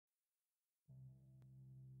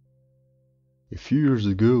A few years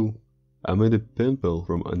ago, I met a pen pal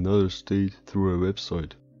from another state through a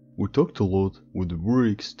website. We talked a lot with very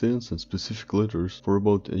extensive and specific letters for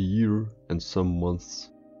about a year and some months.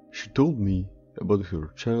 She told me about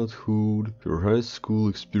her childhood, her high school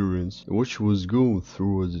experience, and what she was going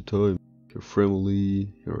through at the time. Her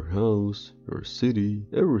family, her house, her city,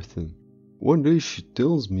 everything. One day she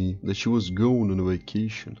tells me that she was going on a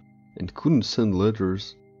vacation and couldn't send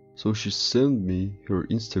letters, so she sent me her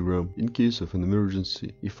Instagram in case of an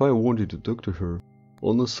emergency if I wanted to talk to her.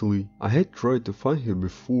 Honestly, I had tried to find her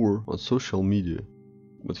before on social media,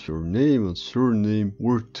 but her name and surname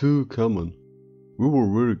were too common. We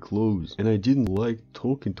were very close and I didn't like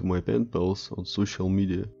talking to my pen pals on social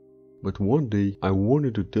media. But one day I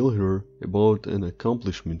wanted to tell her about an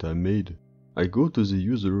accomplishment I made. I go to the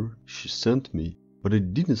user she sent me, but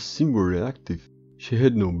it didn't seem very active. She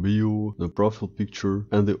had no bio, no profile picture,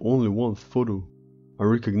 and the only one photo. I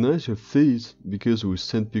recognized her face because we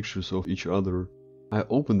sent pictures of each other. I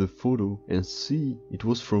opened the photo and see it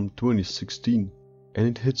was from 2016, and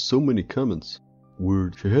it had so many comments.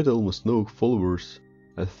 Weird, she had almost no followers.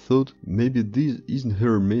 I thought maybe this isn't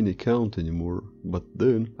her main account anymore, but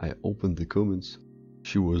then I opened the comments.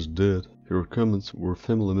 She was dead. Her comments were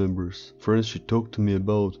family members, friends she talked to me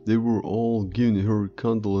about. They were all giving her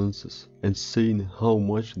condolences and saying how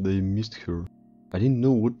much they missed her. I didn't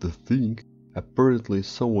know what to think. Apparently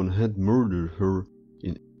someone had murdered her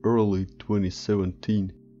in early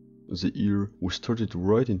 2017, the year we started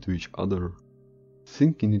writing to each other.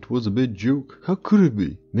 Thinking it was a bad joke. How could it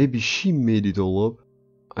be? Maybe she made it all up.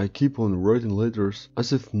 I keep on writing letters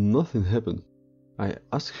as if nothing happened. I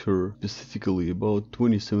asked her specifically about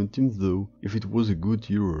 2017 though, if it was a good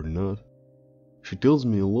year or not. She tells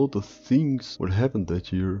me a lot of things what happened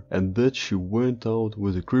that year and that she went out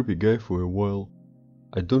with a creepy guy for a while.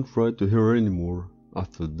 I don't write to her anymore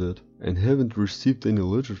after that and haven't received any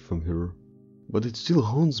letters from her. But it still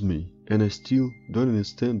haunts me and I still don't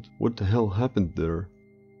understand what the hell happened there.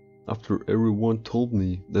 After everyone told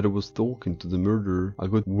me that I was talking to the murderer, I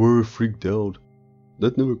got very freaked out.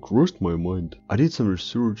 That never crossed my mind. I did some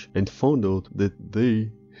research and found out that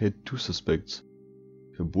they had two suspects,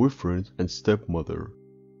 her boyfriend and stepmother,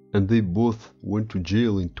 and they both went to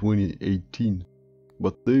jail in 2018.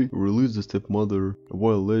 But they released the stepmother a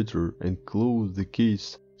while later and closed the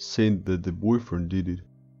case, saying that the boyfriend did it.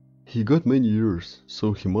 He got many years,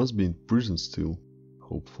 so he must be in prison still,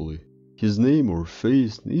 hopefully. His name or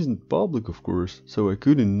face isn't public of course, so I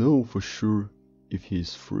couldn't know for sure if he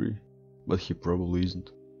is free. But he probably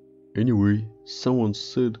isn't. Anyway, someone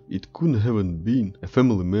said it couldn't have been a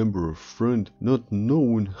family member or friend not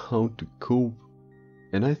knowing how to cope,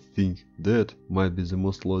 and I think that might be the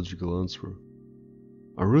most logical answer.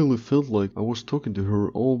 I really felt like I was talking to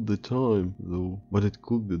her all the time though, but it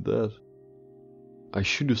could be that. I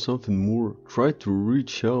should do something more, try to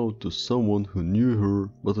reach out to someone who knew her,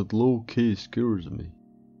 but that low-key scares me.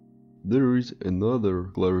 There is another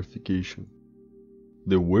clarification.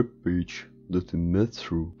 The webpage that we met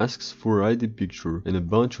through asks for ID picture and a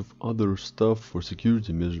bunch of other stuff for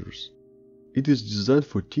security measures. It is designed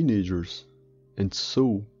for teenagers, and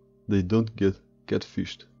so they don't get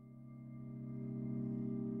catfished.